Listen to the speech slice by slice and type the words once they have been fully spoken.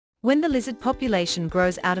When the lizard population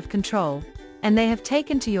grows out of control, and they have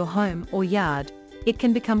taken to your home or yard, it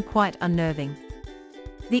can become quite unnerving.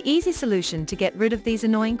 The easy solution to get rid of these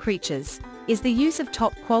annoying creatures is the use of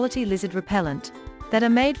top-quality lizard repellent that are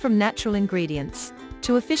made from natural ingredients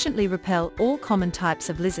to efficiently repel all common types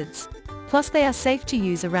of lizards, plus they are safe to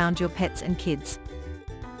use around your pets and kids.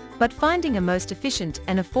 But finding a most efficient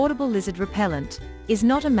and affordable lizard repellent is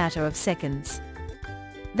not a matter of seconds.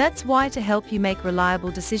 That's why, to help you make reliable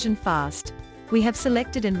decision fast, we have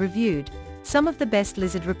selected and reviewed some of the best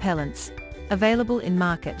lizard repellents available in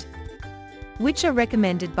market, which are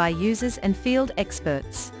recommended by users and field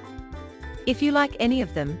experts. If you like any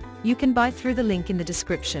of them, you can buy through the link in the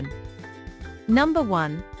description. Number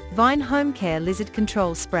 1. Vine Home Care Lizard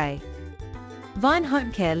Control Spray. Vine Home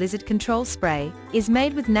Care Lizard Control Spray is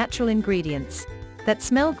made with natural ingredients that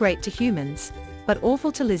smell great to humans, but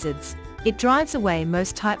awful to lizards. It drives away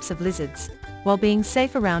most types of lizards, while being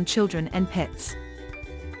safe around children and pets.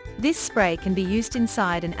 This spray can be used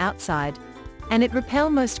inside and outside, and it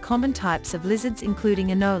repels most common types of lizards including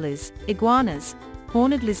anoles, iguanas,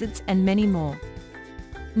 horned lizards and many more.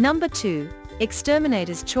 Number 2.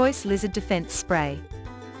 Exterminator's Choice Lizard Defense Spray.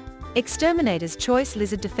 Exterminator's Choice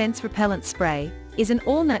Lizard Defense Repellent Spray is an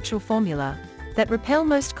all-natural formula that repels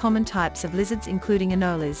most common types of lizards including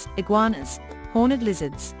anoles, iguanas, horned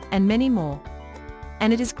lizards, and many more.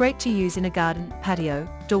 And it is great to use in a garden, patio,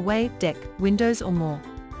 doorway, deck, windows or more.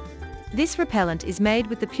 This repellent is made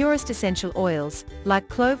with the purest essential oils, like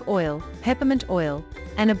clove oil, peppermint oil,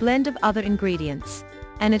 and a blend of other ingredients,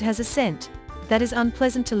 and it has a scent that is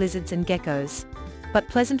unpleasant to lizards and geckos, but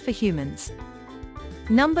pleasant for humans.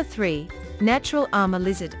 Number 3. Natural Armor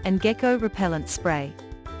Lizard and Gecko Repellent Spray.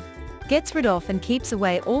 Gets rid of and keeps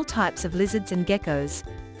away all types of lizards and geckos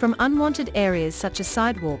from unwanted areas such as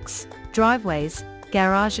sidewalks, driveways,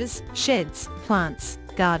 garages, sheds, plants,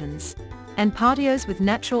 gardens, and patios with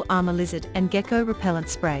Natural Armor Lizard and Gecko Repellent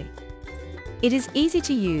Spray. It is easy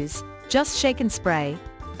to use, just shake and spray,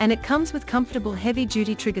 and it comes with comfortable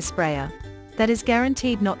heavy-duty trigger sprayer that is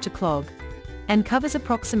guaranteed not to clog, and covers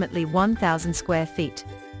approximately 1,000 square feet.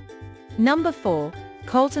 Number 4.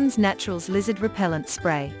 Colton's Naturals Lizard Repellent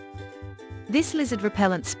Spray. This lizard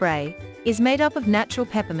repellent spray is made up of natural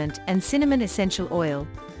peppermint and cinnamon essential oil.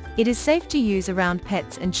 It is safe to use around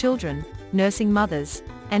pets and children, nursing mothers,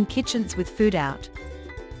 and kitchens with food out.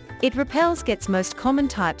 It gets most common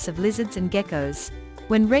types of lizards and geckos.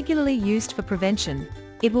 When regularly used for prevention,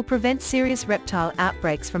 it will prevent serious reptile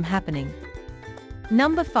outbreaks from happening.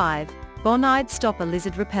 Number 5. Bonide Stopper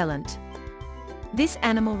Lizard Repellent. This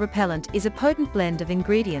animal repellent is a potent blend of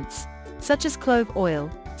ingredients, such as clove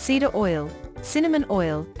oil, cedar oil, cinnamon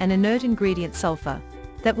oil and inert ingredient sulfur,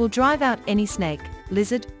 that will drive out any snake,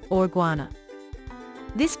 lizard, or iguana.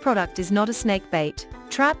 This product is not a snake bait,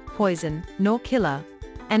 trap, poison, nor killer,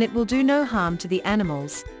 and it will do no harm to the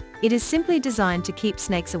animals. It is simply designed to keep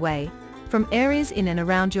snakes away from areas in and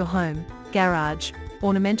around your home, garage,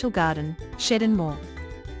 ornamental garden, shed and more.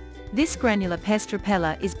 This granular pest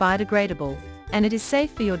repeller is biodegradable, and it is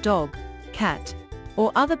safe for your dog, cat,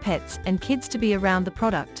 or other pets and kids to be around the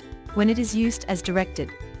product when it is used as directed.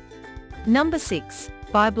 Number 6.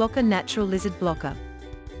 Bioblocker Natural Lizard Blocker.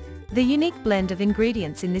 The unique blend of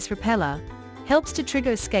ingredients in this repeller helps to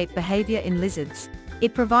trigger escape behavior in lizards.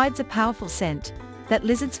 It provides a powerful scent that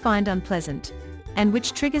lizards find unpleasant, and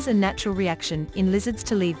which triggers a natural reaction in lizards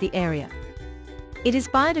to leave the area. It is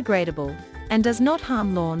biodegradable, and does not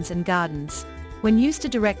harm lawns and gardens when used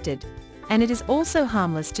as directed, and it is also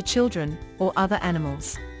harmless to children or other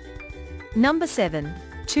animals. Number 7.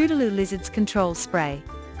 Toodaloo Lizards Control Spray.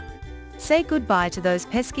 Say goodbye to those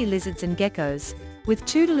pesky lizards and geckos with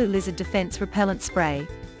Toodaloo Lizard Defense Repellent Spray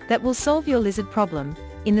that will solve your lizard problem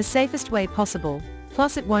in the safest way possible,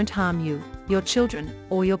 plus it won't harm you, your children,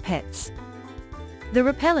 or your pets. The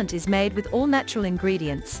repellent is made with all natural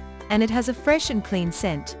ingredients, and it has a fresh and clean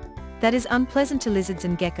scent that is unpleasant to lizards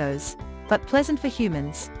and geckos, but pleasant for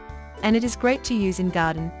humans, and it is great to use in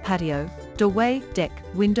garden, patio, doorway, deck,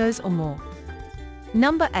 windows or more.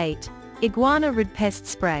 Number 8. Iguana Rid Pest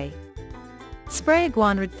Spray. Spray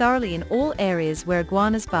iguana rid thoroughly in all areas where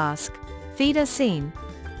iguanas bask, feed are seen,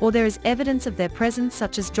 or there is evidence of their presence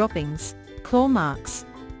such as droppings, claw marks,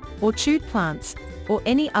 or chewed plants, or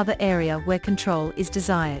any other area where control is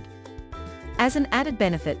desired. As an added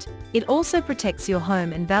benefit, it also protects your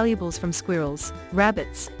home and valuables from squirrels,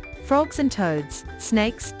 rabbits, frogs and toads,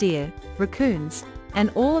 snakes, deer, raccoons,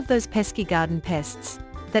 and all of those pesky garden pests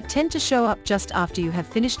that tend to show up just after you have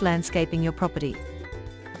finished landscaping your property.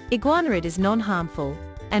 Iguanarid is non-harmful,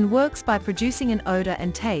 and works by producing an odor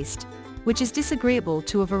and taste, which is disagreeable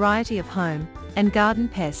to a variety of home and garden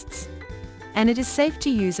pests. And it is safe to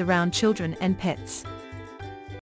use around children and pets.